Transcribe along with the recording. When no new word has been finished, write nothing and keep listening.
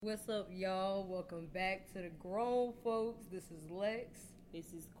What's up, y'all? Welcome back to the Grown Folks. This is Lex.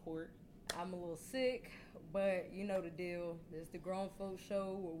 This is Court. I'm a little sick, but you know the deal. It's the Grown Folks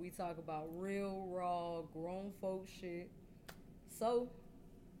show where we talk about real, raw, grown folks shit. So,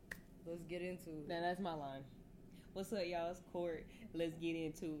 let's get into it. Now that's my line. What's up, y'all? It's Court. Let's get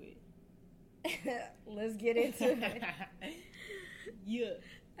into it. Let's get into it. Yeah.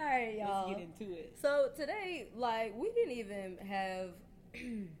 All right, y'all. Let's get into it. So today, we didn't even have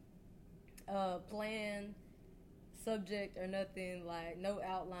a planned subject or nothing, no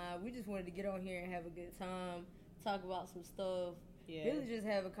outline. We just wanted to get on here and have a good time, talk about some stuff. Yeah. Really just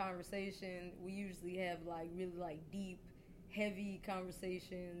have a conversation. We usually have really deep, heavy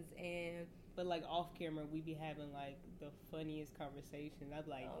conversations, and But off camera, we be having the funniest conversations. I'm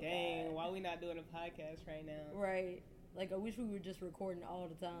like, Oh, dang, God. why we not doing a podcast right now? right. I wish we were just recording all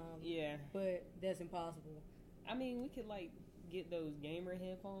the time. Yeah. But that's impossible. I mean, we could get those gamer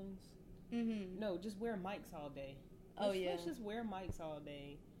headphones. Mm-hmm. No, just wear mics all day. Let's just wear mics all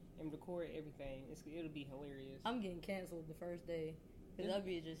day and record everything. It'll be hilarious. I'm getting canceled the first day because I'll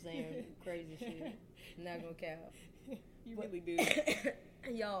be just saying crazy shit. Not gonna cap. You But- really do.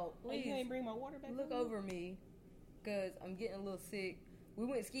 Y'all, Like, you please ain't bring my water back. look for me? over me because I'm getting a little sick. We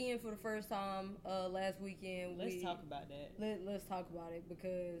went skiing for the first time last weekend. Let's talk about that. Let's talk about it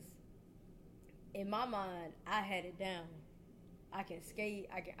because in my mind, I had it down. I can skate,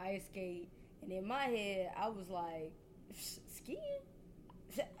 I can ice skate, and in my head, I was like, skiing?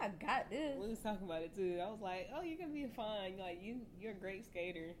 I got this. We was talking about it too. I was like, "Oh, you're gonna be fine. You're a great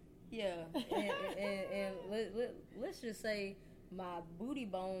skater." Yeah, and let's just say my booty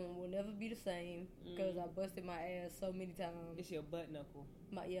bone will never be the same because I busted my ass so many times. It's your butt knuckle.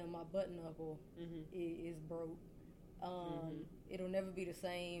 My butt knuckle is broke. It'll never be the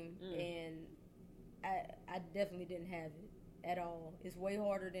same, and I definitely didn't have it at all. It's way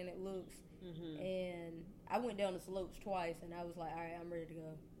harder than it looks, and I went down the slopes twice, and I was like, all right, I'm ready to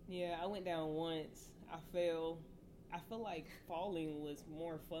go. Yeah, I went down once. I fell. I feel like falling was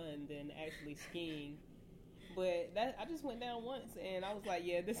more fun than actually skiing. But I just went down once, and I was like,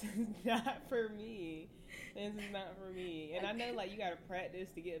 yeah, this is not for me. This is not for me. And I know, you got to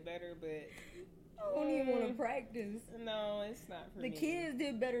practice to get better, but I don't even want to practice. no, it's not for me. The kids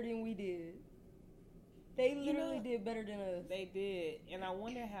did better than we did. They literally did better than us. They did. And I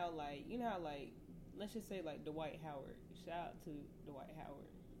wonder how, let's just say, Dwight Howard. Shout out to Dwight Howard.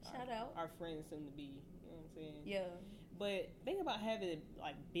 Shout out. Our friend soon to be. You know what I'm saying? Yeah. But think about having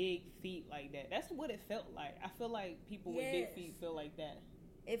big feet like that. That's what it felt like. I feel like people with big feet feel like that.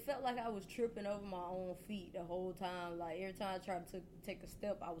 It felt like I was tripping over my own feet the whole time. Every time I tried to take a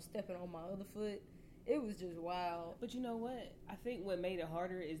step, I was stepping on my other foot. It was just wild. But you know what? I think what made it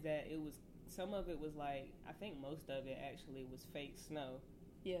harder is that some of it was I think most of it actually was fake snow.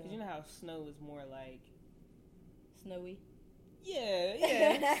 Yeah. Because you know how snow is more Snowy.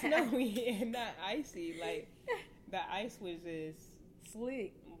 Yeah, snowy and not icy. The ice was just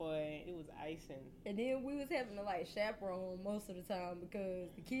Slick. boy, it was icing. And then we was having to chaperone most of the time because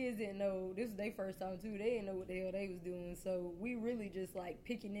the kids didn't know. This was their first time too. They didn't know what the hell they was doing. So we really just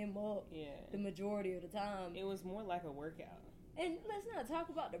picking them up the majority of the time. It was more like a workout. And let's not talk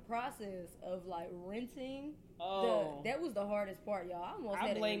about the process of renting. Oh, that was the hardest part, y'all. I almost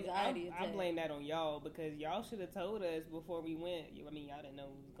had an anxiety attack. I blame that on y'all because y'all should have told us before we went. I mean, y'all didn't know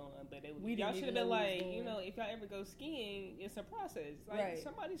what was going on, but y'all should have been if y'all ever go skiing, it's a process. Right.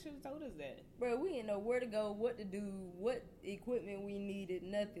 Somebody should have told us that. Bro, we didn't know where to go, what to do, what equipment we needed,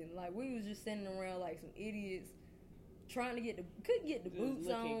 nothing. We was just sitting around like some idiots trying to couldn't get the boots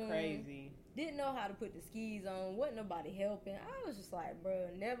on. Looking crazy. Didn't know how to put the skis on. Wasn't nobody helping. I was just like, bro,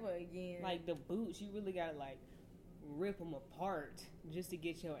 never again. The boots, you really gotta rip them apart just to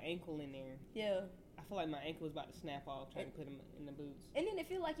get your ankle in there. Yeah. I feel like my ankle was about to snap off trying to put them in the boots. And then it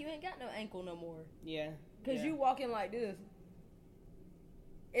feel like you ain't got no ankle no more. Yeah. Because you walking like this.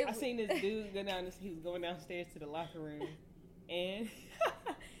 I seen this dude go down. He was going downstairs to the locker room, and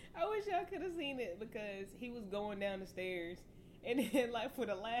I wish y'all could have seen it because he was going down the stairs, and then for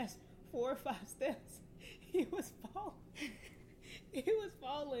the last 4 or 5 steps, he was falling. He was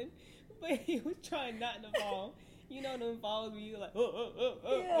falling, but he was trying not to fall. You know them falls where you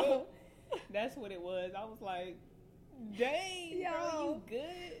oh. That's what it was. I was like, dang, bro, you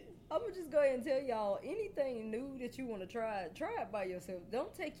good? I'm gonna just go ahead and tell y'all, anything new that you want to try it by yourself.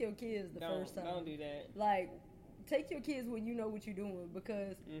 Don't take your kids the first time. Don't do that. Take your kids when you know what you're doing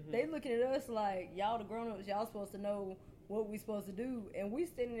because they looking at us like, y'all the grown-ups, y'all supposed to know what we supposed to do. And we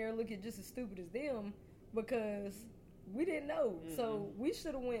standing there looking just as stupid as them because we didn't know. So we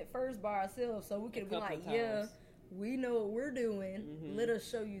should have went first by ourselves so we could have been like, yeah, We know what we're doing. Mm-hmm. Let us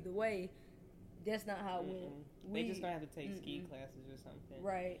show you the way. That's not how it went. They just gonna have to take ski classes or something.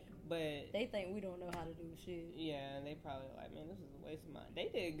 Right. But they think we don't know how to do shit. Yeah, and they probably like, man, this is a waste of mine. They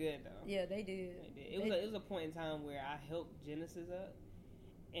did good though. Yeah, they did. It was a point in time where I helped Genesis up,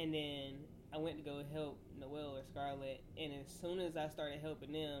 and then I went to go help Noelle or Scarlett, and as soon as I started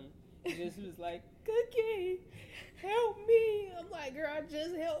helping them, Genesis was like, Cookie, help me. I'm like, girl, I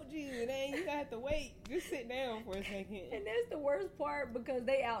just helped you, and then you got to wait. Just sit down for a second. And that's the worst part because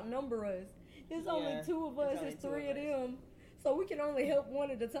they outnumber us. It's only two of us. It's three of them. So we can only help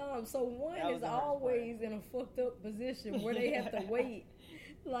one at a time. So one is always in a fucked up position where they have to wait.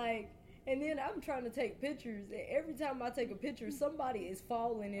 Like, and then I'm trying to take pictures. And every time I take a picture, somebody is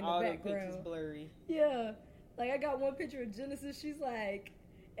falling in the background. All the pictures blurry. Yeah. Like, I got one picture of Genesis. She's like,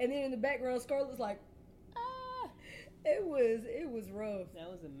 and then in the background, Scarlett's like, ah. It was rough. That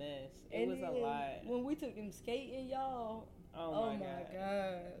was a mess. It was a lot. When we took them skating, y'all. Oh my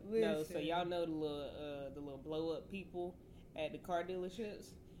god. Listen. No, so y'all know the little blow up people at the car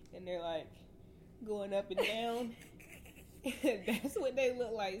dealerships, and they're like going up and down. That's what they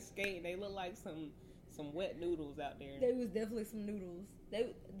look like skating. They look like some wet noodles out there. They was definitely some noodles.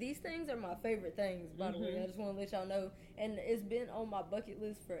 These things are my favorite things, by the way. I just want to let y'all know. And it's been on my bucket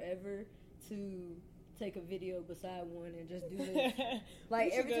list forever to take a video beside one and just do this.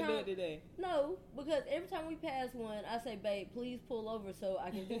 Like every time. Do it today. No, because every time we pass one, I say, babe, please pull over so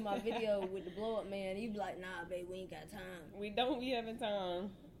I can do my video with the blow up man. You be like, nah, babe, we ain't got time. We don't be having time.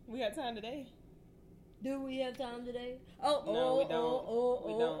 We got time today. Do we have time today? We don't.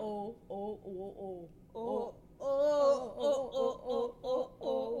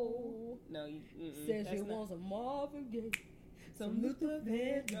 No, says she wants a Marvin Gaye, some Luther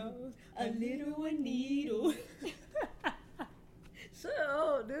Vandross, a little needle. Shut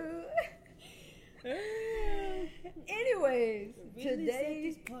up, dude. Anyways,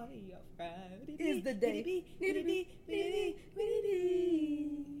 today is the day.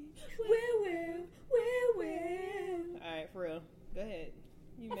 Well. Alright, for real. Go ahead.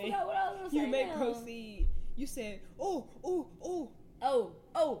 I forgot what I was gonna say now. Proceed. You said, oh.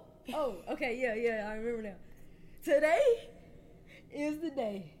 Okay, yeah, I remember now. Today is the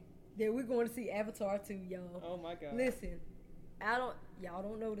day that we're going to see Avatar 2, y'all. Oh my god. Listen, y'all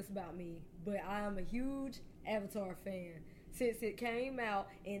don't know this about me, but I am a huge Avatar fan. Since it came out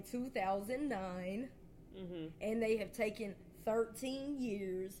in 2009, and they have taken 13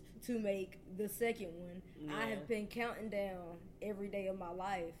 years to make the second one. Yeah. I have been counting down every day of my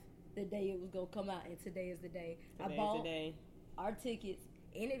life the day it was going to come out, and today is the day. I bought our tickets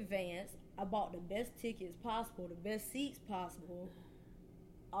in advance. I bought the best tickets possible, the best seats possible,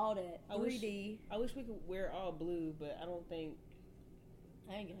 all that. 3D. I wish we could wear all blue, but I don't think...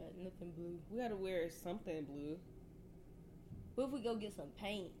 I ain't got nothing blue. We got to wear something blue. What if we go get some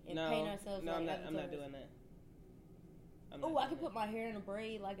paint and paint ourselves like Avatar? I'm not doing that. Oh, I can put my hair in a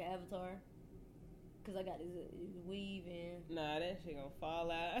braid like an Avatar. Because I got this weave in. Nah, that shit gonna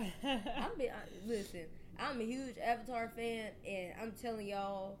fall out. Listen, I'm a huge Avatar fan, and I'm telling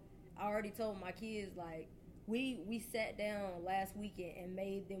y'all, I already told my kids, like, we sat down last weekend and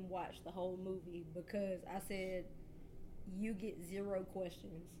made them watch the whole movie because I said, you get 0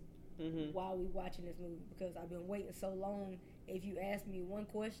 questions while we watching this movie because I've been waiting so long. If you ask me one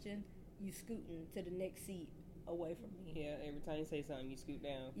question, you scooting to the next seat away from me. Yeah, every time you say something, you scoot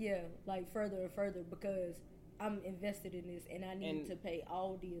down. Yeah, like further and further because I'm invested in this and I need to pay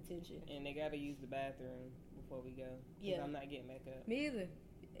all the attention. And they gotta use the bathroom before we go. Yeah, I'm not getting back up. Me either.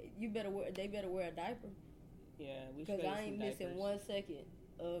 They better wear a diaper. Yeah, we should. Because I ain't missing 1 second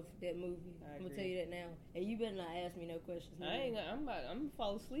of that movie. I'm gonna tell you that now. And you better not ask me no questions. I'm gonna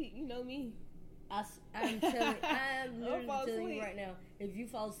fall asleep. You know me. I'm literally telling you right now. If you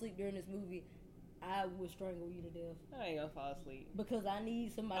fall asleep during this movie, I will strangle you to death. I ain't gonna fall asleep. Because I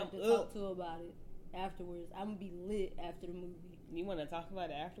need somebody to talk to about it afterwards. I'm gonna be lit after the movie. You want to talk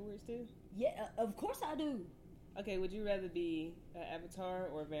about it afterwards too? Yeah, of course I do. Okay, would you rather be an Avatar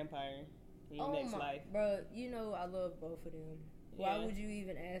or a vampire in your next life? Bro, you know I love both of them. Yeah. Why would you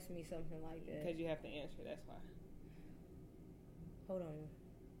even ask me something like that? Because you have to answer, that's why. Hold on.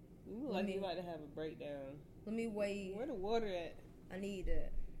 You look like you about to have a breakdown. Let me wait. Where the water at? I need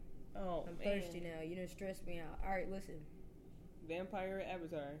that. Oh, I'm thirsty now. You done stressed me out. Alright, listen. Vampire or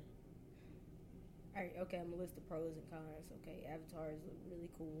Avatar? Alright, okay, I'm gonna list the pros and cons. Okay, Avatars look really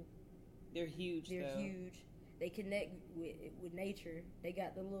cool. They're huge, They're huge. They connect with nature. They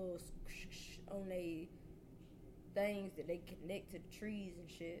got the little on they things that they connect to the trees and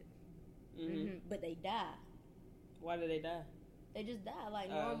shit. But they die. Why do they die? They just die like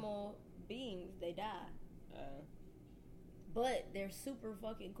normal beings. They die. But they're super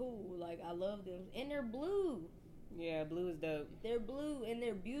fucking cool. Like, I love them. And they're blue. Yeah, blue is dope. They're blue and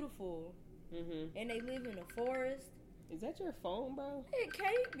they're beautiful. Mm-hmm. And they live in a forest. Is that your phone, bro? It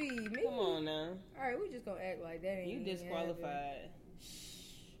can't be. Me. Come on now. Alright, we just gonna act like that ain't You disqualified.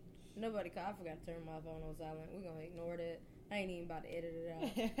 Shh. Nobody called. I forgot to turn my phone on silent. We're gonna ignore that. I ain't even about to edit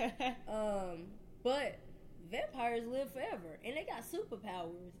it out. But vampires live forever. And they got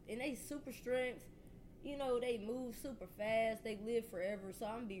superpowers. And they super strength. You know, they move super fast. They live forever. So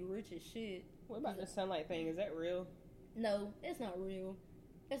I'm gonna be rich as shit. What about the sunlight thing? Is that real? No, it's not real.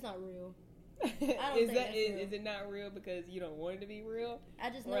 It's not real. Is it not real because you don't want it to be real? I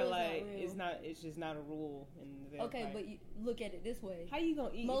just know it's not real. It's just not a rule in the vampire. Okay, but you look at it this way. How you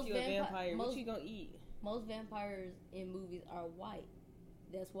gonna eat if you're a vampire? What you gonna eat? Most vampires in movies are white.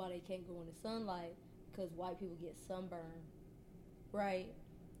 That's why they can't go in the sunlight, because white people get sunburned. Right?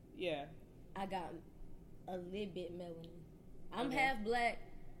 Yeah. I got a little bit melanin. I'm half black,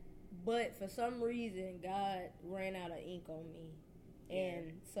 but for some reason God ran out of ink on me.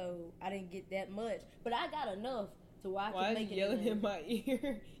 And so I didn't get that much, but I got enough to where I can make it. Why are you yelling in my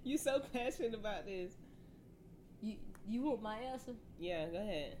ear? You so passionate about this. You want my answer? Yeah, go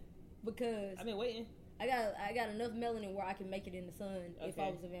ahead. Because I've been waiting. I got enough melanin where I can make it in the sun if I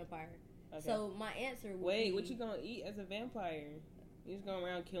was a vampire. Okay. So my answer would be, what you gonna eat as a vampire? You just going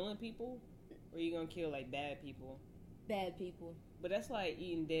around killing people, or you gonna kill like bad people? Bad people. But that's like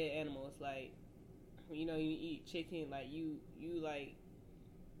eating dead animals. Like, you know, you eat chicken. Like you like.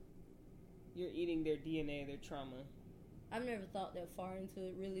 You're eating their DNA, their trauma. I've never thought that far into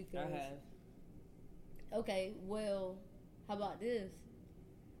it, really. I have. Okay, well, how about this?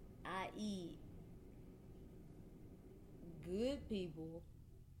 I eat good people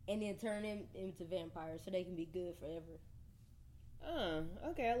and then turn them into vampires so they can be good forever.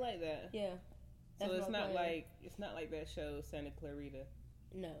 Okay, I like that. Yeah. So it's not like that show Santa Clarita.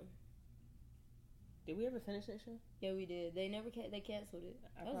 No. Did we ever finish that show? Yeah, we did. They canceled it.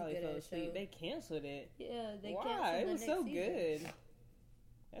 I probably fell asleep. They canceled it. Yeah, they canceled it. Why? It was so good.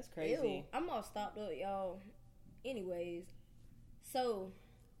 That's crazy. Ew, I'm all stopped up, y'all. Anyways, so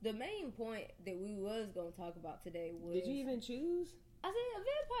the main point that we was gonna talk about today was. Did you even choose? I said a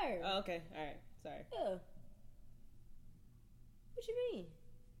vampire. Oh, okay. All right. Sorry. Yeah. What you mean?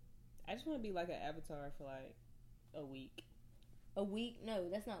 I just want to be like an avatar for like a week. A week? No,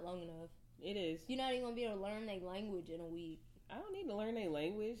 that's not long enough. It is. You're not even gonna be able to learn their language in a week. I don't need to learn their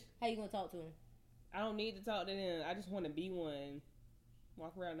language. How you gonna talk to them? I don't need to talk to them. I just want to be one.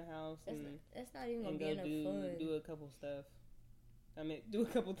 Walk around the house that's not even gonna be enough fun. Do a couple stuff. I mean, do a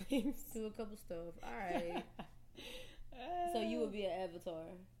couple things. Do a couple stuff. All right. So you would be an avatar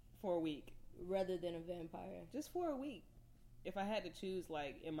for a week, rather than a vampire. Just for a week. If I had to choose,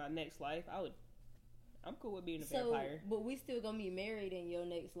 like in my next life, I'm cool with being a vampire. But we still gonna be married in your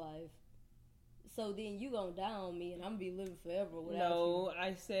next life. So then you gonna die on me, and I'm gonna be living forever without you. No,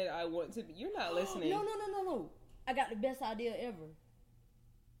 I said I want to be. You're not listening. No. I got the best idea ever.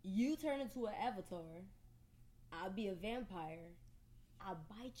 You turn into an avatar. I'll be a vampire. I'll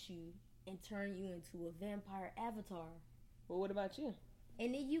bite you and turn you into a vampire avatar. Well, what about you?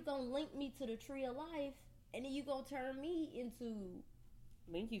 And then you gonna link me to the tree of life, and then you gonna turn me into...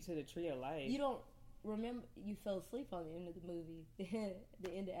 Link you to the tree of life? You don't remember... You fell asleep on the end of the movie.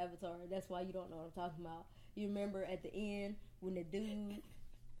 The end of Avatar. That's why you don't know what I'm talking about. You remember at the end when the dude...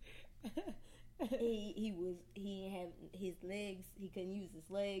 he didn't have his legs. He couldn't use his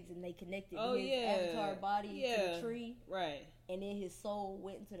legs, and they connected his avatar body to the tree. Right. And then his soul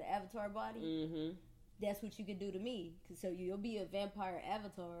went into the avatar body. Mm-hmm. That's what you could do to me. So you'll be a vampire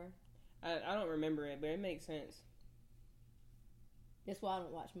avatar. I don't remember it, but it makes sense. That's why I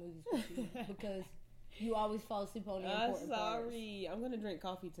don't watch movies with you, because you always fall asleep on the important parts. I'm sorry. I'm gonna drink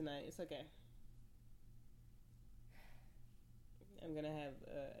coffee tonight. It's okay. I'm gonna have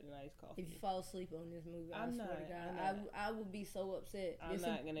a nice coffee. If you fall asleep on this movie, I swear to God, I would be so upset.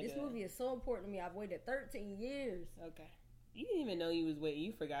 This movie is so important to me. I've waited 13 years. Okay. You didn't even know you was waiting.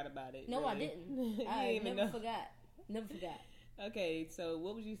 You forgot about it. No, really. I didn't. I never forgot. Never forgot. Okay, so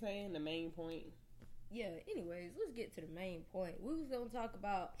what was you saying? The main point? Yeah. Anyways, let's get to the main point. We was gonna talk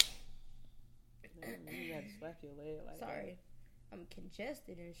about. You got to slap your leg like that. Sorry, I'm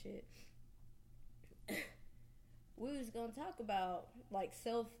congested and shit. We was gonna talk about like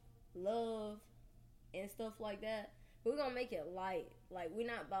self-love and stuff like that. We're gonna make it light. Like, we're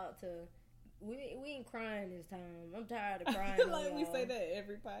not about to. We ain't crying this time. I'm tired of crying. Like we say that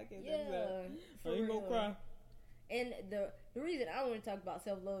every podcast. Yeah, I ain't gonna cry. And the reason I want to talk about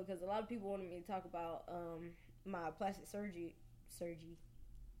self-love, because a lot of people wanted me to talk about my plastic surgery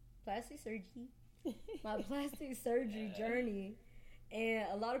my plastic surgery journey, and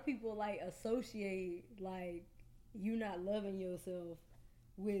a lot of people like associate like you not loving yourself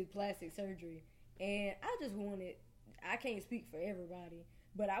with plastic surgery, and I just wanted. I can't speak for everybody,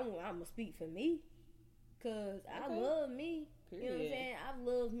 but I'm gonna speak for me, cause I love me. Period. You know what I'm saying? I've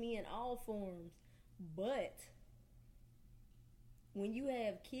loved me in all forms, but when you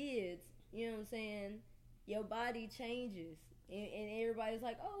have kids, you know what I'm saying, your body changes, and everybody's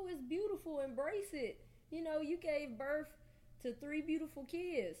like, oh, it's beautiful, embrace it. You know, you gave birth to 3 beautiful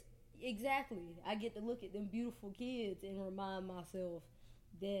kids. Exactly. I get to look at them beautiful kids and remind myself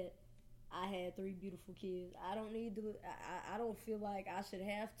that I had 3 beautiful kids. I don't need to, I don't feel like I should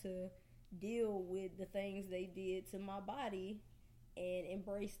have to deal with the things they did to my body and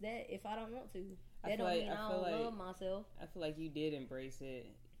embrace that if I don't want to. That don't mean I don't love myself. I feel like you did embrace it.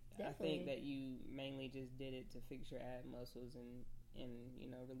 Definitely. I think that you mainly just did it to fix your ab muscles and you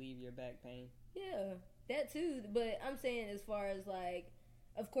know, relieve your back pain. Yeah, that too. But I'm saying as far as like,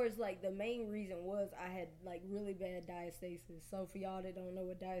 of course, like the main reason was I had like really bad diastasis. So for y'all that don't know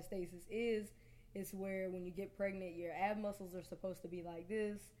what diastasis is, it's where when you get pregnant, your ab muscles are supposed to be like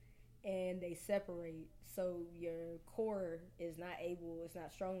this, and they separate. So your core is not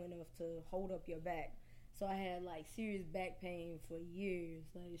strong enough to hold up your back. So I had like serious back pain for years.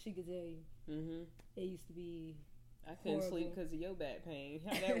 Like she could tell you, it used to be. I couldn't sleep because of your back pain.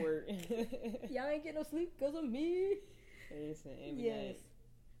 How that work? Y'all ain't get no sleep because of me. Listen, yes. Night.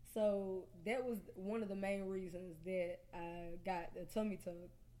 So that was one of the main reasons that I got the tummy tuck,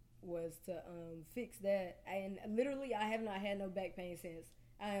 was to fix that. And literally, I have not had no back pain since.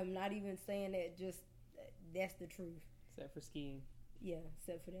 I am not even saying that. Just that's the truth. Except for skiing. Yeah,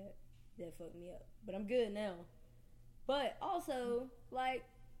 except for that. That fucked me up. But I'm good now. But also, like,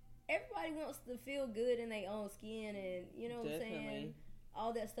 everybody wants to feel good in their own skin, and you know what I'm saying?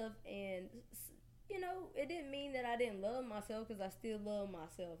 All that stuff. And, you know, it didn't mean that I didn't love myself, because I still love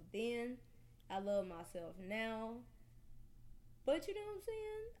myself then. I love myself now. But you know what I'm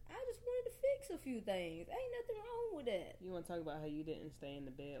saying? I just wanted to fix a few things. Ain't nothing wrong with that. You want to talk about how you didn't stay in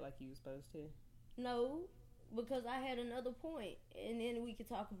the bed like you were supposed to? No, because I had another point, and then we could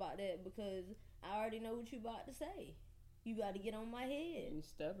talk about that, because I already know what you about to say. You got to get on my head. You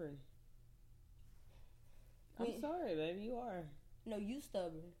stubborn. I'm sorry, baby. You are. No, you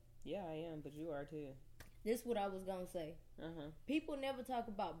stubborn. Yeah, I am, but you are too. This is what I was gonna say. People never talk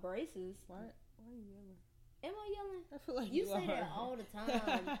about braces. Why are you yelling? Am I yelling? I feel like you say that all the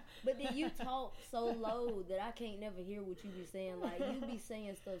time, but then you talk so low that I can't never hear what you be saying. Like, you be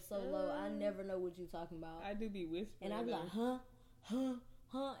saying stuff so low, I never know what you talking about. I do be whispering, and I be like,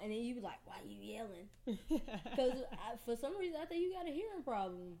 huh, and then you be like, why you yelling? Because for some reason I think you got a hearing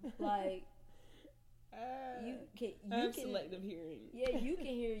problem. Like, you can selective hearing. Yeah, you can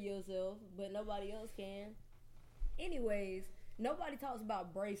hear yourself, but nobody else can. Anyways, nobody talks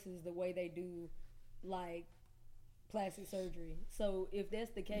about braces the way they do, like, plastic surgery. So if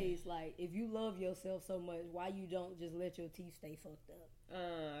that's the case, like, if you love yourself so much, why you don't just let your teeth stay fucked up?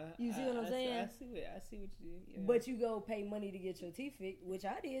 You see what I'm saying? I see what you do. Yeah. But you go pay money to get your teeth fixed, which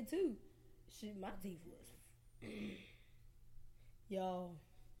I did too. Shit, my teeth was y'all.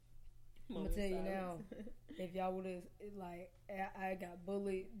 I'm gonna tell you now, if y'all would have, like, I got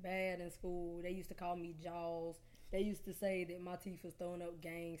bullied bad in school. They used to call me Jaws. They used to say that my teeth was throwing up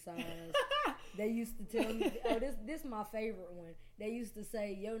gang signs. They used to tell me, this my favorite one. They used to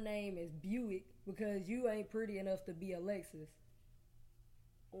say, your name is Buick because you ain't pretty enough to be Alexis.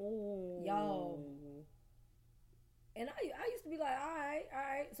 Oh. Y'all. And I used to be like, all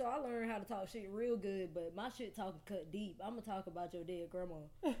right. So I learned how to talk shit real good, but my shit talking cut deep. I'm going to talk about your dead grandma.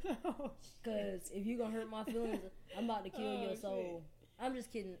 Because if you going to hurt my feelings, I'm about to kill your soul. Shit. I'm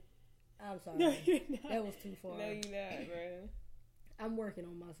just kidding. I'm sorry. No, you're not. That was too far. No, you're not, bro. I'm working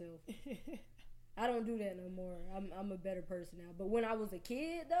on myself. I don't do that no more. I'm a better person now. But when I was a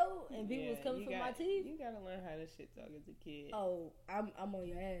kid, though, and people was coming for my teeth. You got to learn how to shit talk as a kid. Oh, I'm on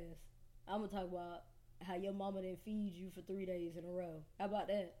your ass. I'm going to talk about how your mama didn't feed you for 3 days in a row. How about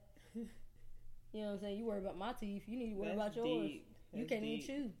that? You know what I'm saying? You worry about my teeth. You need to worry about yours. You can't even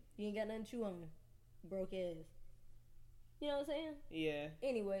chew. You ain't got nothing to chew on. Broke ass. You know what I'm saying? Yeah.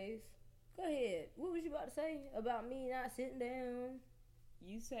 Anyways, go ahead. What was you about to say about me not sitting down?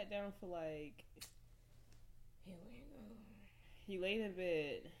 You sat down for like... Here we go. You laid in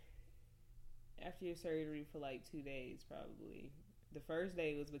bed after your surgery for like 2 days, probably. The first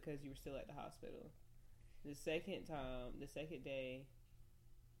day was because you were still at the hospital. The second day,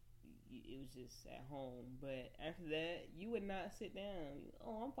 it was just at home. But after that, you would not sit down.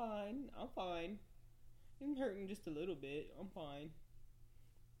 Oh, I'm fine. I'm hurting just a little bit. I'm fine.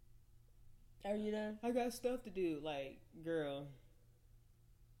 Are you done? I got stuff to do. Like, girl.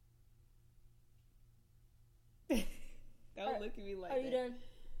 Don't look at me like that. Are you done?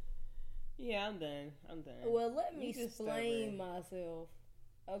 Yeah, I'm done. Well, let me explain myself.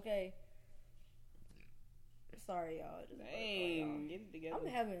 Okay. Sorry, y'all. Dang, get it together. I'm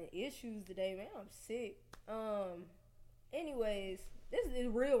having issues today, man. I'm sick. Anyways, this is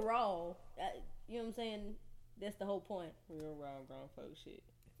real raw. You know what I'm saying? That's the whole point. Real raw grown folk shit.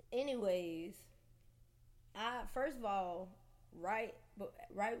 Anyways, first of all, right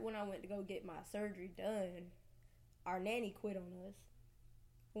when I went to go get my surgery done, our nanny quit on us.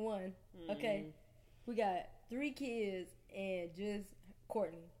 One. Okay. We got 3 kids and just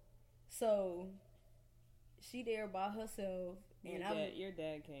Courtney. So she there by herself, and your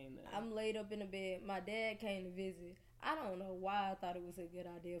dad came there. I'm laid up in the bed. My dad came to visit. I don't know why I thought it was a good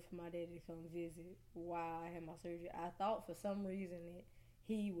idea for my dad to come visit while I had my surgery. I thought for some reason that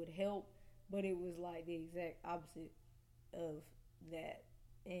he would help, but it was like the exact opposite of that.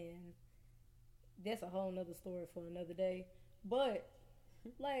 And that's a whole nother story for another day. But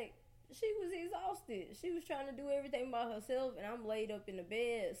like, she was exhausted. She was trying to do everything by herself, and I'm laid up in the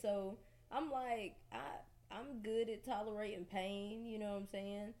bed. So I'm like, I'm good at tolerating pain, you know what I'm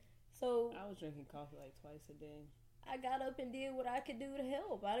saying? So I was drinking coffee like twice a day. I got up and did what I could do to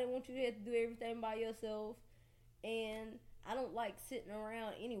help. I didn't want you to have to do everything by yourself. And I don't like sitting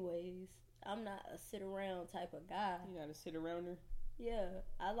around anyways. I'm not a sit around type of guy. You're not a sit arounder? Yeah.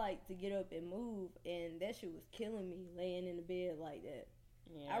 I like to get up and move, and that shit was killing me laying in the bed like that.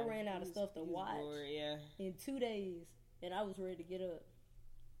 Yeah, I ran out of stuff to watch in 2 days, and I was ready to get up.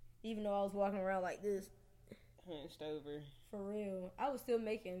 Even though I was walking around like this. Hunched over. For real. I was still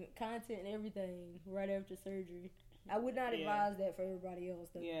making content and everything right after surgery. I would not advise that for everybody else,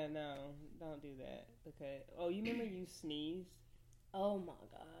 though. Yeah, no. Don't do that. Okay. Oh, you remember you sneezed? Oh, my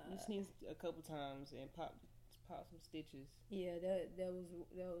God. You sneezed a couple times and popped some stitches. Yeah, that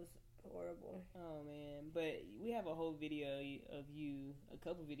was horrible. Oh, man. But we have a whole video of you, a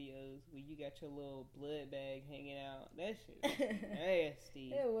couple videos where you got your little blood bag hanging out. That shit was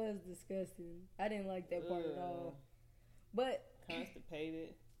nasty. It was disgusting. I didn't like that part at all. But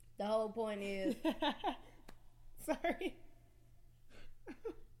constipated. The whole point is... Sorry.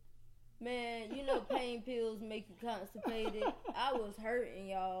 Man, you know pain pills make you constipated. I was hurting,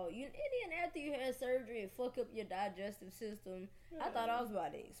 y'all. And then after you had surgery and fuck up your digestive system, I thought I was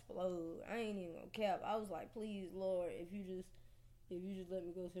about to explode. I ain't even gonna cap. I was like, please, Lord, if you just let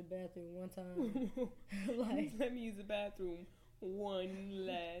me go to the bathroom one time. Like, let me use the bathroom one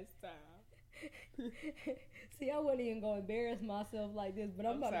last time. See, I wasn't even gonna embarrass myself like this, but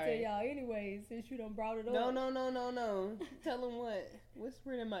I'm about to tell y'all anyway, since you done brought it up. No. Tell them what?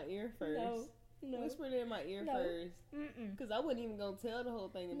 Whisper it in my ear first. No. Whisper it in my ear first. Because I wasn't even gonna tell the whole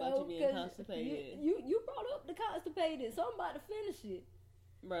thing about you being constipated. You brought up the constipated, so I'm about to finish it.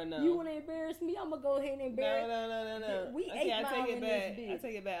 Bro, no. You want to embarrass me? I'm gonna go ahead and embarrass. No. We 8 mile in this bitch. I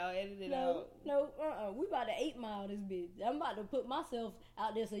take it back. I'll edit it out. No. We about to 8 mile this bitch. I'm about to put myself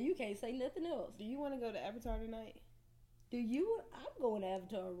out there so you can't say nothing else. Do you want to go to Avatar tonight? Do you? I'm going to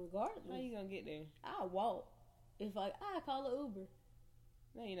Avatar regardless. How you gonna get there? I'll walk. If I call an Uber.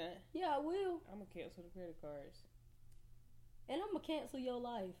 No, you're not. Yeah, I will. I'm gonna cancel the credit cards. And I'm gonna cancel your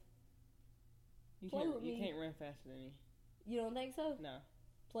life. You can't run faster than me. You don't think so? No.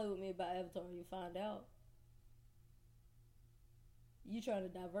 Play with me about Avatar, you'll find out. You trying to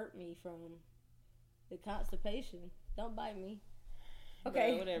divert me from the constipation. Don't bite me.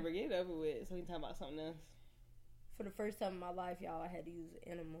 Okay. Bro, whatever. Get it over with so we can talk about something else. For the first time in my life, y'all, I had to use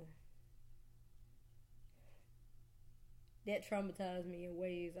an enema. That traumatized me in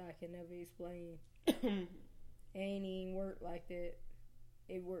ways I can never explain. It ain't even worked like that.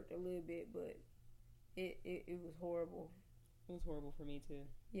 It worked a little bit, but it was horrible. It was horrible for me, too.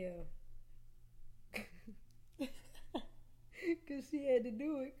 Yeah. Because she had to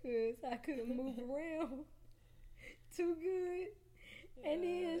do it because I couldn't move around too good. And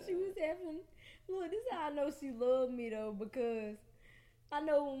then she was having... Look, this is how I know she loved me, though, because I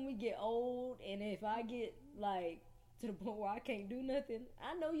know when we get old and if I get, like, to the point where I can't do nothing,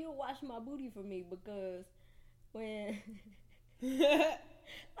 I know you'll wash my booty for me because when...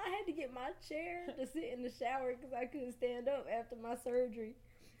 I had to get my chair to sit in the shower because I couldn't stand up after my surgery.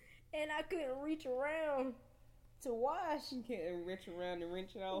 And I couldn't reach around to wash. You can't reach around and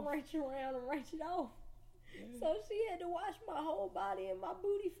wrench it off. Reach around and wrench it off. So she had to wash my whole body and my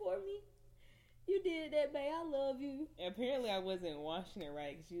booty for me. You did that, babe. I love you. And apparently I wasn't washing it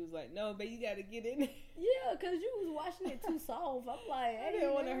right. Cause she was like, no, babe, you got to get in there. Yeah, because you was washing it too soft. I'm like, I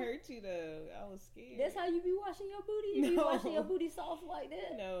didn't want to hurt you, though. I was scared. That's how you be washing your booty? You be washing your booty soft like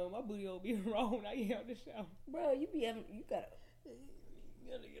that? No, my booty will be raw when I get out the shower. Bro, you be having, you gotta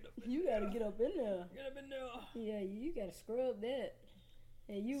get up in there. Get up in there. Get up in there. Yeah, you gotta scrub that.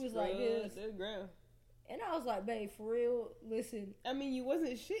 And you was Scrub like this. the ground. And I was like, babe, for real, listen. I mean, you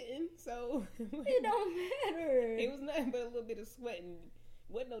wasn't shitting, so. It don't matter. It was nothing but a little bit of sweat and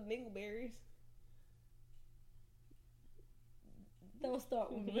wasn't no dingleberries. Don't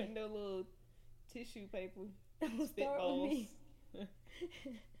start with me. Wasn't no little tissue paper. Don't start with me.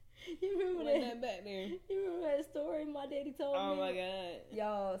 You remember that back there? You remember that story my daddy told me? Oh my God.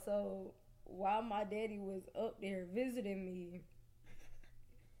 Y'all, so while my daddy was up there visiting me,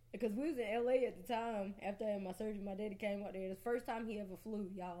 because we was in LA at the time, after I had my surgery, my daddy came out there. The first time he ever flew,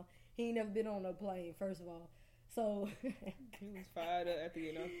 y'all. He ain't never been on a plane, first of all. So he was fired up after,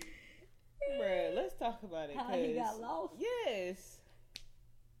 you know. Bruh, let's talk about it. How he got lost? Yes.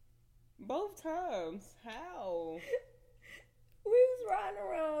 Both times. How? We was riding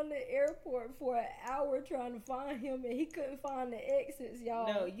around the airport for an hour trying to find him, and he couldn't find the exits, y'all.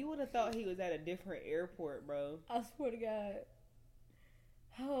 No, you would have thought he was at a different airport, bro. I swear to God.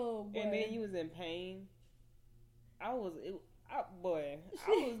 Oh, boy. And then you was in pain. I was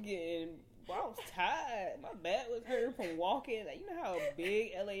tired. My back was hurting from walking. You know how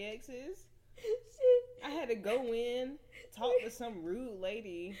big LAX is? I had to go in, talk to some rude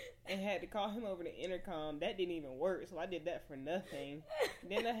lady, and had to call him over the intercom. That didn't even work, so I did that for nothing.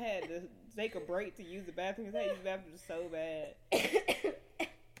 Then I had to take a break to use the bathroom because I had to use the bathroom so bad.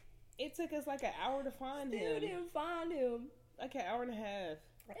 It took us like an hour to find him. Still didn't find him. Like an hour and a half.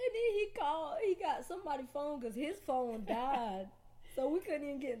 And then he got somebody's phone because his phone died. So we couldn't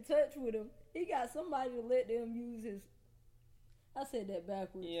even get in touch with him. He got somebody to let them use his... I said that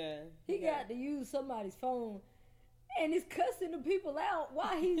backwards. Yeah. He got to use somebody's phone. And he's cussing the people out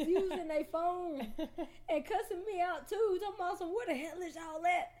while he's using their phone. And cussing me out too. Talking about, so where the hell is y'all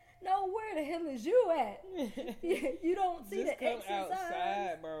at? No, where the hell is you at? You don't see the exercise. Just come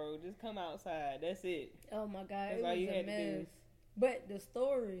outside, bro. Just come outside. That's it. Oh my God. That's it all was you a had mess. to do. But the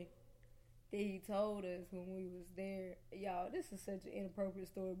story that he told us when we was there, y'all, this is such an inappropriate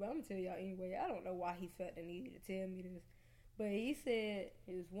story, but I'm going to tell y'all anyway. I don't know why he felt the need to tell me this. But he said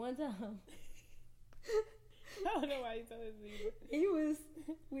it was one time. I don't know why he told us either. He was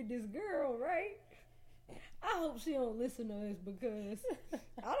with this girl, right? I hope she don't listen to us because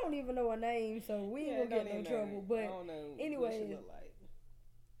I don't even know her name, so we ain't gonna get no trouble. But I don't know anyway, what she look like.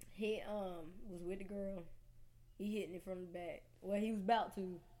 He was with the girl. He hitting it from the back. Well, he was about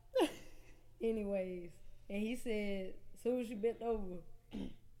to. Anyways, and he said as soon as she bent over,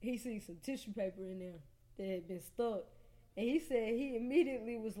 he see some tissue paper in there that had been stuck. And he said he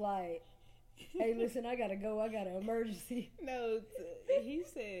immediately was like, hey, listen, I gotta go. I got an emergency. No, he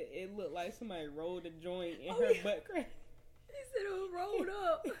said it looked like somebody rolled a joint in her butt crack. He said it was rolled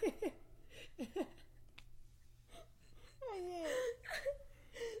up.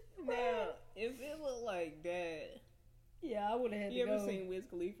 Now, if it looked like that... Yeah, I would have had to go. You ever seen Wiz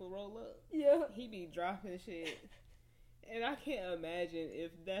Khalifa roll up? Yeah. He be dropping shit. And I can't imagine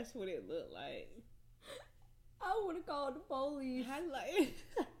if that's what it looked like. I would have called the police. I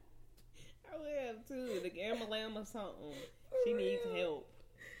would have too. The Gamma or something. She needs help.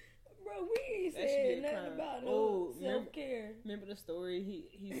 Bro, we ain't said nothing about no self-care. Remember the story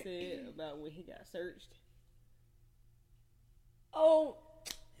he said about when he got searched? Oh,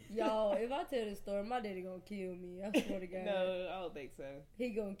 y'all, if I tell this story, my daddy gonna kill me. I swear to God. No, I don't think so.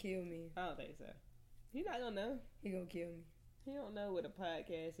 He gonna kill me. I don't think so. He not gonna know. He gonna kill me. He don't know what a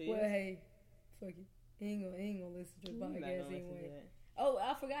podcast is. Well, hey, fuck it. He ain't gonna listen to the podcast anyway. Oh,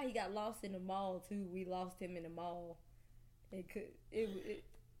 I forgot he got lost in the mall too. We lost him in the mall. He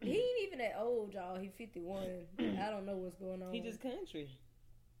ain't even that old, y'all. He 51. I don't know what's going on. He just country.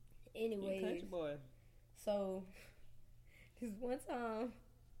 Anyway, country boy. So this one time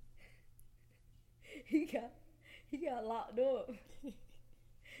he got locked up,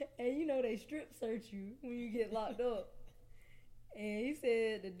 and you know they strip search you when you get locked up. And he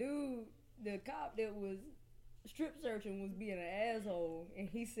said the cop that was strip searching was being an asshole, and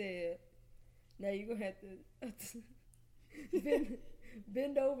he said, "Now you're gonna have to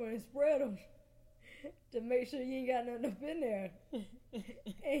bend over and spread them to make sure you ain't got nothing up in there."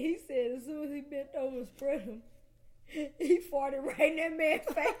 And he said as soon as he bent over and spread them, he farted right in that man's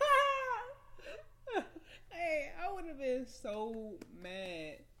face. Hey, I would have been so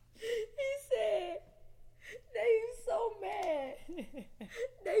mad. He said They so mad.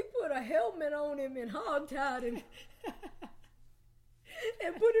 They put a helmet on him and hogtied him.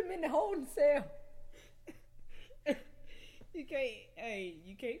 And put him in the holding cell. You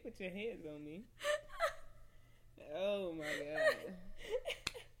can't put your hands on me. Oh my god.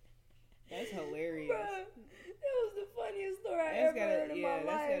 That's hilarious. Bruh, that was the funniest story I ever heard in my life.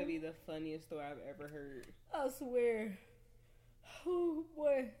 That's gotta be the funniest story I've ever heard. I swear. Oh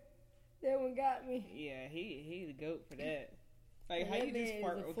boy. That one got me. Yeah, he the GOAT for that. Like, how you just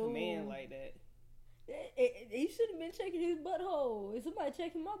fart on command like that? He should have been checking his butthole. If somebody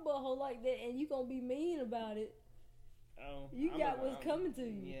checking my butthole like that and you gonna be mean about it, you got what's coming to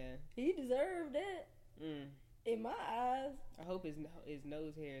you. Yeah. He deserved that. In my eyes. I hope his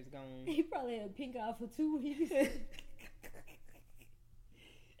nose hair is gone. He probably had a pink eye for 2 weeks.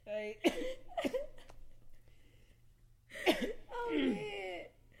 Hey. Oh man.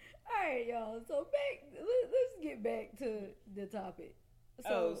 Alright, y'all. So let's get back to the topic.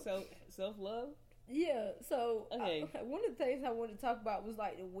 So self-love? Yeah, so okay. One of the things I wanted to talk about was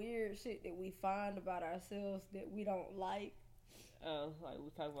like the weird shit that we find about ourselves that we don't like. Oh, like we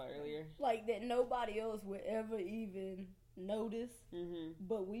talked about earlier. Like that nobody else would ever even notice,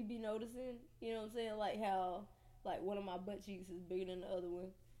 but we be noticing. You know what I'm saying? Like how, like one of my butt cheeks is bigger than the other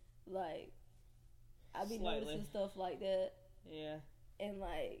one. Like, I be noticing stuff like that. Yeah. And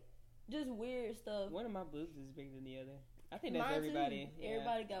like, just weird stuff. One of my boobs is bigger than the other. I think that's everybody. Yeah.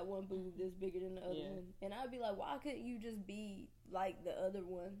 Everybody got one boob that's bigger than the other one. And I'd be like, why couldn't you just be like the other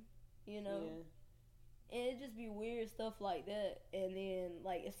one? You know? Yeah. And it just be weird stuff like that. And then,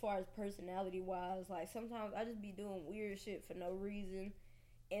 like, as far as personality-wise, like, sometimes I just be doing weird shit for no reason.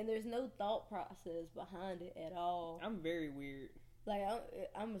 And there's no thought process behind it at all. I'm very weird. Like,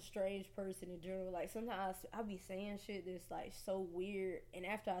 I'm a strange person in general. Like, sometimes I be saying shit that's, like, so weird. And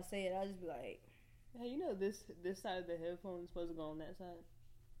after I say it, I just be like... Hey, you know this side of the headphone is supposed to go on that side?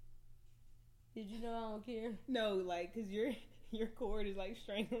 Did you know I don't care? No, like, because your cord is, like,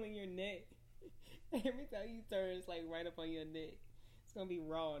 strangling your neck. Every time you turn, it's, like, right up on your neck. It's going to be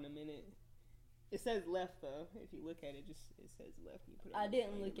raw in a minute. It says left, though. If you look at it, it says left. You put it I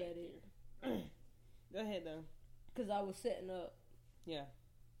didn't look at it. Go ahead, though. Because I was setting up. Yeah.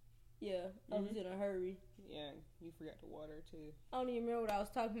 Yeah, I was in a hurry. Yeah, you forgot to water, too. I don't even remember what I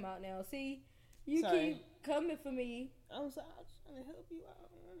was talking about now. See, you keep coming for me. I'm sorry. I was trying to help you out.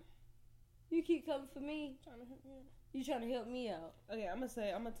 You keep coming for me. Trying to help you out. You trying to help me out. Okay, I'm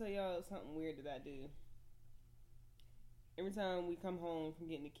gonna tell y'all something weird that I do. Every time we come home from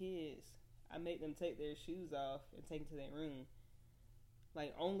getting the kids, I make them take their shoes off and take them to their room.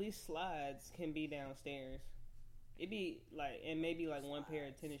 Like, only slides can be downstairs. It'd be like, and maybe like one pair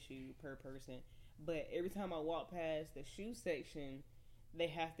of tennis shoes per person. But every time I walk past the shoe section, they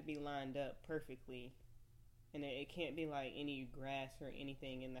have to be lined up perfectly. And it can't be like any grass or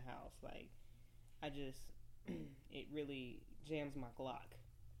anything in the house. Like, it really jams my Glock.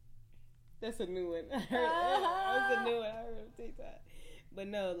 That's a new one. That's a new one I heard on TikTok. But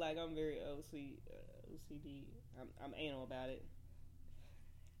no, like, I'm very OCD. I'm anal about it.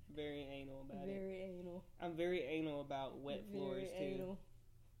 Very anal about it. Very anal. I'm very anal about wet floors, too. Anal.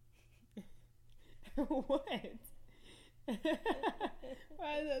 What?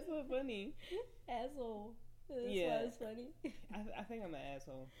 Why is that so funny? Asshole. That's why it's funny. I think I'm an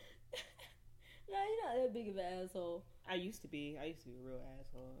asshole. No, you're not that big of an asshole. I used to be a real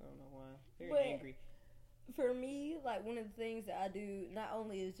asshole. I don't know why. Very angry. For me, like, one of the things that I do not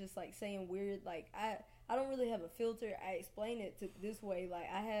only is just like saying weird, like, I don't really have a filter. I explain it this way. Like,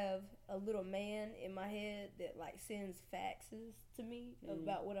 I have a little man in my head that, like, sends faxes to me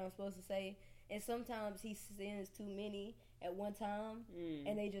about what I'm supposed to say. And sometimes he sends too many at one time,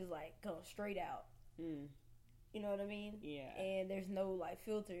 and they just, like, come straight out. You know what I mean? Yeah. And there's no, like,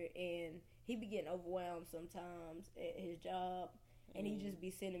 filter. And he be getting overwhelmed sometimes at his job. And he just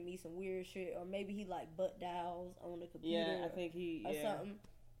be sending me some weird shit. Or maybe he, like, butt dials on the computer. Yeah, I think or something.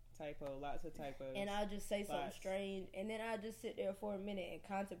 Typo, lots of typos. And I'll just say something strange. And then I'll just sit there for a minute and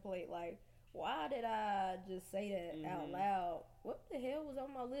contemplate, like, why did I just say that out loud? What the hell was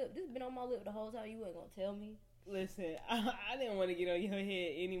on my lip? This has been on my lip the whole time. You ain't gonna tell me. Listen, I didn't want to get on your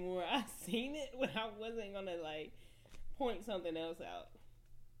head anymore. I seen it, but I wasn't gonna, like, point something else out.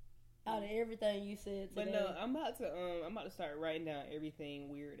 Out of everything you said today. But no, I'm about to start writing down everything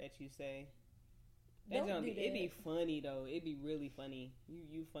weird that you say. It'd be funny though. It'd be really funny.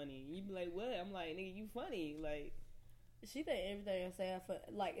 You funny. You be like, what? I'm like, nigga, you funny. Like, she think everything I say,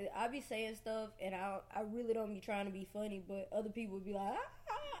 I be saying stuff, and I really don't be trying to be funny, but other people would be like,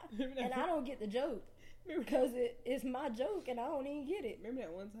 and I don't get the joke because it's my joke, and I don't even get it. Remember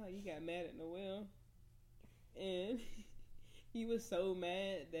that one time you got mad at Noel? and you was so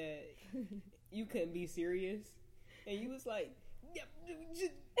mad that you couldn't be serious, and you was like, "Yep,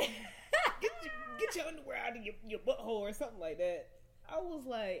 just get your underwear out of your butthole," or something like that. I was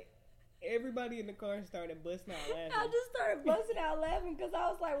like, everybody in the car started busting out laughing. I just started busting out laughing because I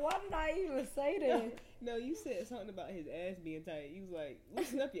was like, why did I even say that? No, you said something about his ass being tight. You was like,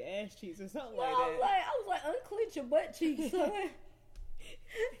 loosen up your ass cheeks or something No, like I was like, unclench your butt cheeks, son.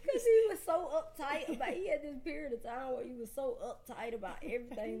 Because he was so uptight about, he had this period of time where he was so uptight about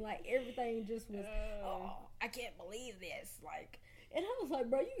everything. Like, everything just was, oh, I can't believe this. Like, and I was like,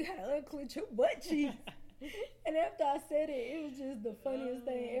 bro, you gotta unclench your butt cheeks. And after I said it, it was just the funniest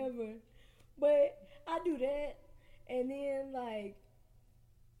thing ever. But I do that, and then, like,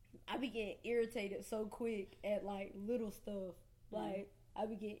 I be getting irritated so quick at, like, little stuff. Like, I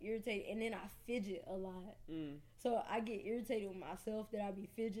be getting irritated, and then I fidget a lot. So I get irritated with myself that I be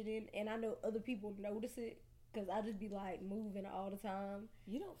fidgeting, and I know other people notice it, because I just be, like, moving all the time.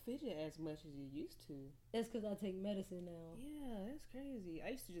 You don't fidget as much as you used to. That's because I take medicine now. Yeah, that's crazy. I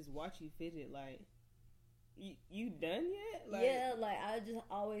used to just watch you fidget, like... You done yet? Like, yeah, like I just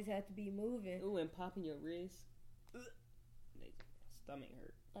always have to be moving. Ooh, and popping your wrist. Stomach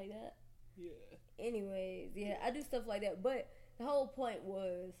hurt. Like that? Yeah. Anyways, yeah, I do stuff like that. But the whole point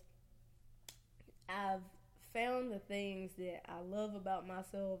was I've found the things that I love about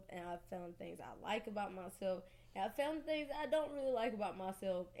myself, and I've found things I like about myself, and I've found the things I don't really like about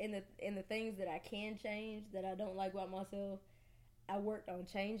myself, and the things that I can change that I don't like about myself. I worked on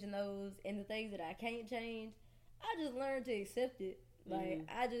changing those, and the things that I can't change, I just learned to accept it. Like,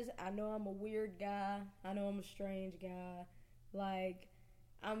 I know I'm a weird guy. I know I'm a strange guy. Like,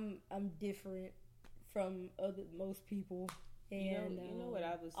 I'm different from most people. And you know what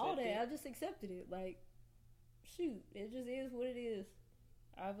I've accepted? All that, I just accepted it. Like, shoot, it just is what it is.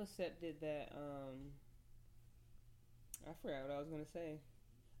 I've accepted that, I forgot what I was going to say.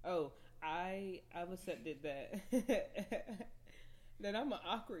 Oh, I've accepted that... that I'm an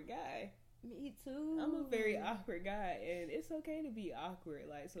awkward guy. Me too. I'm a very awkward guy, and it's okay to be awkward.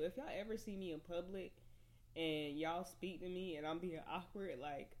 Like, so if y'all ever see me in public and y'all speak to me and I'm being awkward,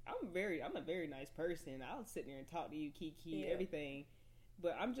 like, I'm a very nice person. I'll sit there and talk to you, kiki, everything.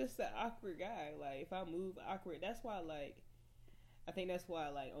 But I'm just an awkward guy. Like, if I move awkward, that's why, like, I think that's why,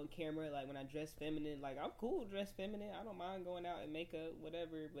 like, on camera, like, when I dress feminine, like, I'm cool dressed feminine. I don't mind going out in makeup,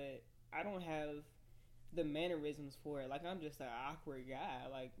 whatever, but I don't have the mannerisms for it. Like, I'm just an awkward guy.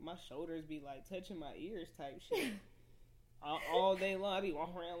 Like, my shoulders be like touching my ears type shit. all day long I be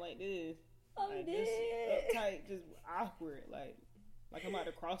walking around like this. Like, just uptight, just awkward. Like I'm about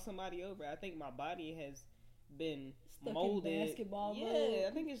to cross somebody over. I think my body has been stuck molded in basketball mode. Yeah,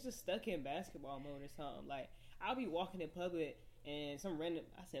 I think it's just stuck in basketball mode or something. Like, I'll be walking in public and some random,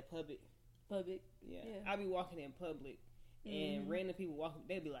 I said public. Yeah. I'll be walking in public and random people walking,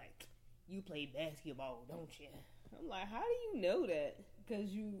 they'll be like, you play basketball, don't you? I'm like, how do you know that?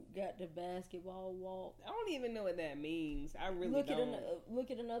 Because you got the basketball walk. I don't even know what that means. I really don't. Look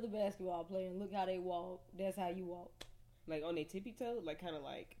at another basketball player and look how they walk. That's how you walk. Like, on their tippy toe? Like, kind of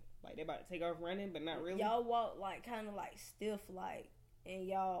like they about to take off running, but not really? Y'all walk, like, kind of like stiff, like, and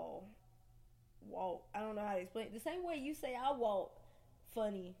y'all walk. I don't know how to explain it. The same way you say I walk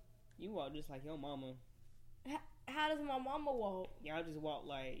funny. You walk just like your mama. How does my mama walk? Y'all just walk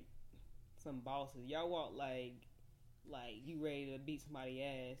like some bosses. Y'all walk like you ready to beat somebody's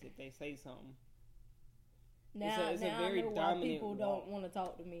ass if they say something. Now I know why people don't want to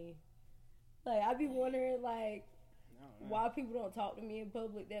talk to me. Like, I be wondering, like, why people don't talk to me in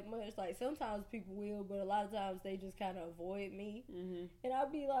public that much. Like, sometimes people will, but a lot of times they just kind of avoid me. And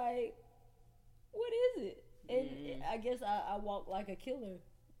I'll be like, what is it? And I guess I walk like a killer,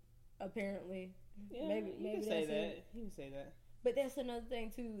 apparently. Yeah, maybe you can say that. You can say that. But that's another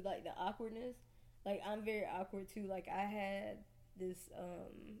thing too, like the awkwardness. Like, I'm very awkward too. Like, I had this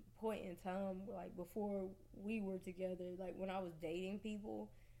point in time, like, before we were together, like when I was dating people,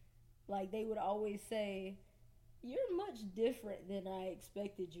 like, they would always say, you're much different than I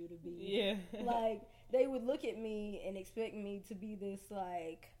expected you to be. Yeah. Like, they would look at me and expect me to be this,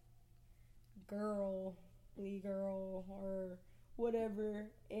 like, girly girl or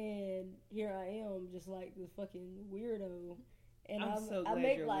whatever, and here I am, just like this fucking weirdo. And I'm so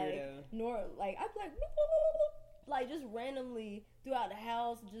glad you're weirdo. I'm like just randomly throughout the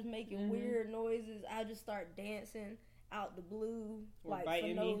house, just making weird noises. I just start dancing out the blue, or like,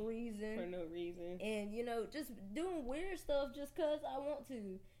 for no reason. And, just doing weird stuff just because I want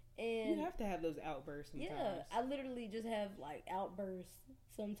to. And you have to have those outbursts sometimes. Yeah, I literally just have, like, outbursts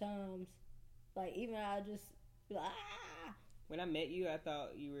sometimes. Like, even I just be like, ah! When I met you, I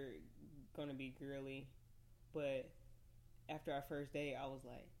thought you were going to be girly. But after our first date, I was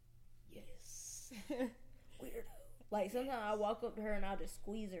like, yes. Weirdo. Like, sometimes I walk up to her and I'll just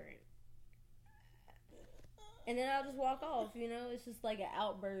squeeze her and then I'll just walk off, you know? It's just like an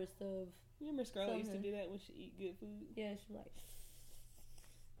outburst of... You remember Scarlett used to do that when she eat good food? Yeah, she's like...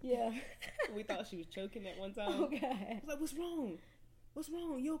 Yeah. We thought she was choking at one time. Oh, God. I was like, what's wrong? What's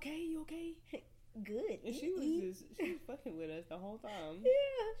wrong? You okay? You okay? Good. And she was fucking with us the whole time.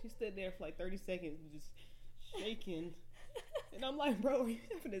 Yeah. She stood there for like 30 seconds just shaking. And I'm like, bro, are you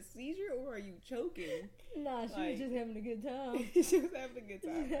having a seizure or are you choking? Nah, she was just having a good time. She was having a good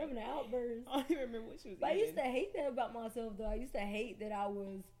time. She was having an outburst. I don't even remember what she was But eating. I used to hate that about myself, though. I used to hate that I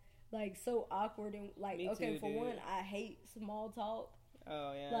was, like, so awkward. And, like, Me okay, too, for dude. one, I hate small talk.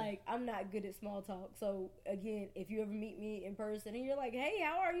 Oh, yeah. Like, I'm not good at small talk. So, again, if you ever meet me in person and you're like, hey,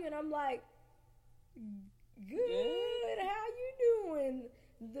 how are you? And I'm like, good. How you doing?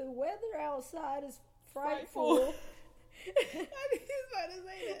 The weather outside is frightful. I was about to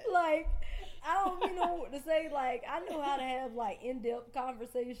say that. Like, I don't even know what to say. Like, I know how to have, like, in-depth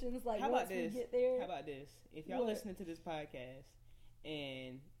conversations. Like, How once about we this? get there. How about this? If y'all What? listening to this podcast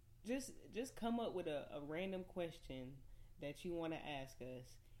and just come up with a random question that you want to ask us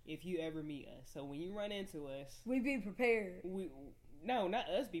if you ever meet us. So when you run into us, We be prepared. No, not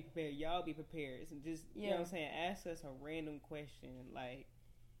us be prepared. Y'all be prepared. And just, you know Yeah. what I'm saying? Ask us a random question. Like,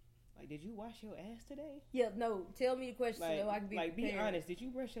 did you wash your ass today? Yeah, no, tell me the question so I can be prepared. Be honest. Did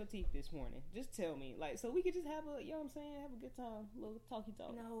you brush your teeth this morning? Just tell me. Like, so we could just have a, you know what I'm saying? Have a good time. A little talky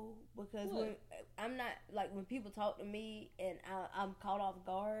talk. No, because What? when I'm not, like, when people talk to me and I'm caught off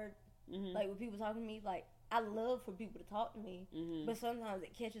guard, Mm-hmm. like, when people talk to me, like, I love for people to talk to me, Mm-hmm. but sometimes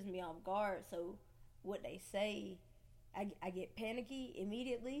it catches me off guard, so what they say, I get panicky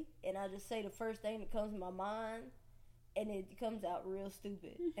immediately, and I just say the first thing that comes to my mind, and it comes out real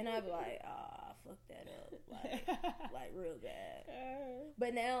stupid, and I be like, I fucked that up, like real bad.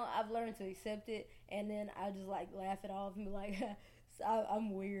 But now I've learned to accept it, and then I just, like, laugh it off and be like,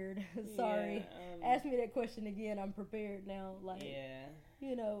 I'm weird. Sorry. Yeah, Ask me that question again. I'm prepared now. Like, yeah.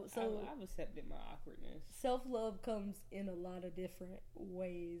 you know, so I've accepted my awkwardness. self-love comes in a lot of different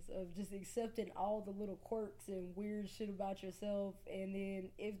ways of just accepting all the little quirks and weird shit about yourself, and then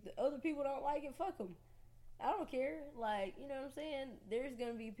if the other people don't like it, fuck them. I don't care. Like, you know what I'm saying? There's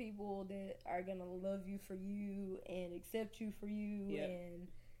gonna be people that are gonna love you for you and accept you for you. Yep. And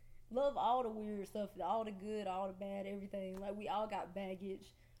love all the weird stuff, all the good, all the bad, everything. Like, we all got baggage.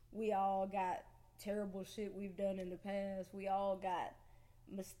 We all got terrible shit we've done in the past. We all got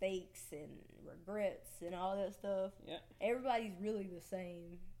mistakes and regrets and all that stuff. Yeah. Everybody's really the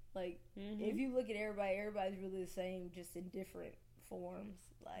same. Like, Mm-hmm. if you look at everybody, everybody's really the same, just in different forms.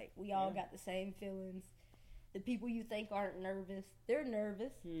 Like, we all got the same feelings. The people you think aren't nervous, they're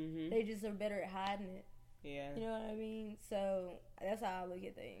nervous. Mm-hmm. They just are better at hiding it. Yeah. You know what I mean? So that's how I look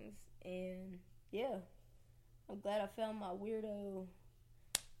at things. And yeah, I'm glad I found my weirdo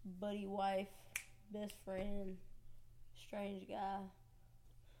buddy, wife, best friend, strange guy.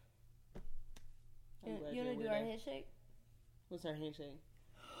 I'm glad You you're want to do weirdo. our handshake? What's our handshake?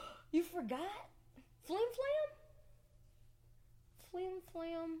 You forgot? Flim flam? Flim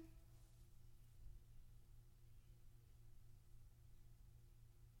flam.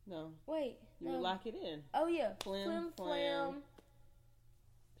 No. Wait. You No. lock it in. Oh yeah. Flim, Flim flam. flam.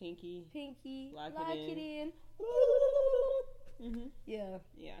 Pinky. Pinky. Lock Lock it it in. Mm-hmm. Yeah.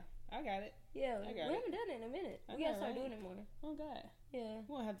 Yeah. I got it. Yeah. I We got it. haven't done it in a minute. I We know, gotta start right? doing it more. Oh, God. Yeah.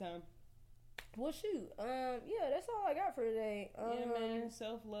 We won't have time. Well, shoot. Yeah, that's all I got for today. Yeah, man.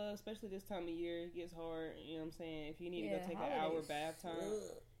 Self-love, especially this time of year, it gets hard. You know what I'm saying? If you need to go take an hour bath time.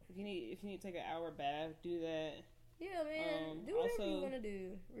 If you need to take an hour bath, do that. Yeah, man. Do whatever you want to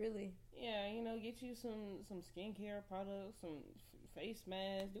do, really. Yeah, you know, get you some skincare products, some face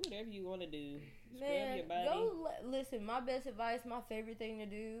masks, do whatever you want to do. Scrub your body. Listen, my best advice, my favorite thing to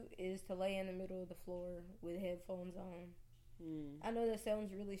do is to lay in the middle of the floor with headphones on. I know that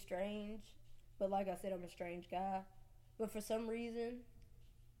sounds really strange, but like I said, I'm a strange guy. But for some reason,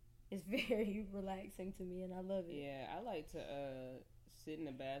 it's very relaxing to me, and I love it. Yeah, I like to sit in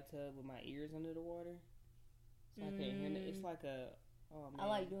the bathtub with my ears under the water. So I can't hear it. It's like oh man. I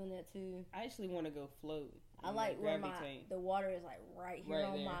like doing that too. I actually want to go float. I like where the water is like right here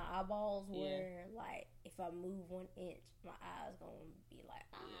on my eyeballs, where like if I move 1 inch, my eyes gonna be like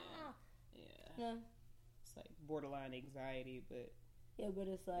Yeah. It's like borderline anxiety, but but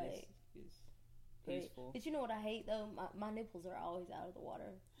it's like it's peaceful. But you know what I hate though? My nipples are always out of the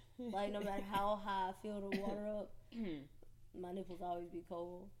water. Like, no matter how high I fill the water up, my nipples always be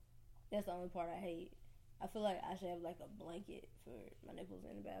cold. That's the only part I hate. I feel like I should have like a blanket for my nipples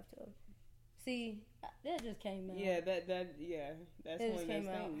in the bathtub. See, that just came out. Yeah, that's one of those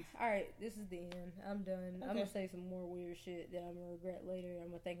things. All right, this is the end. I'm done. Okay. I'm gonna say some more weird shit that I'm gonna regret later. I'm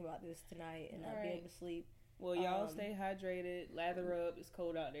gonna think about this tonight and not be able to sleep. Well, y'all stay hydrated. Lather up. It's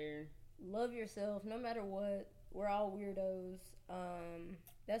cold out there. Love yourself, no matter what. We're all weirdos.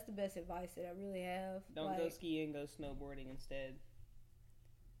 That's the best advice that I really have. Don't go skiing. Go snowboarding instead.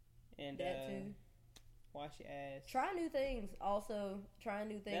 And that too. Wash your ass. Try new things. Also, trying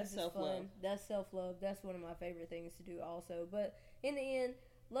new things That's is self-love. fun. That's self-love. That's one of my favorite things to do also. But in the end,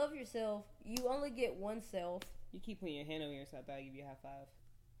 love yourself. You only get one self. You keep putting your hand on yourself. I thought I'd give you a high five.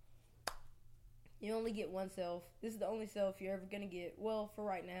 You only get one self. This is the only self you're ever going to get. Well, for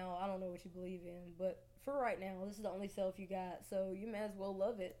right now. I don't know what you believe in. But for right now, this is the only self you got. So you may as well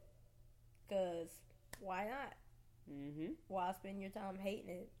love it. Because why not? Mm-hmm. Why spend your time hating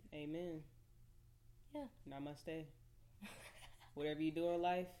it? Amen. Yeah. Namaste. Whatever you do in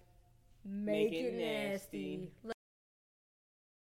life, make it nasty.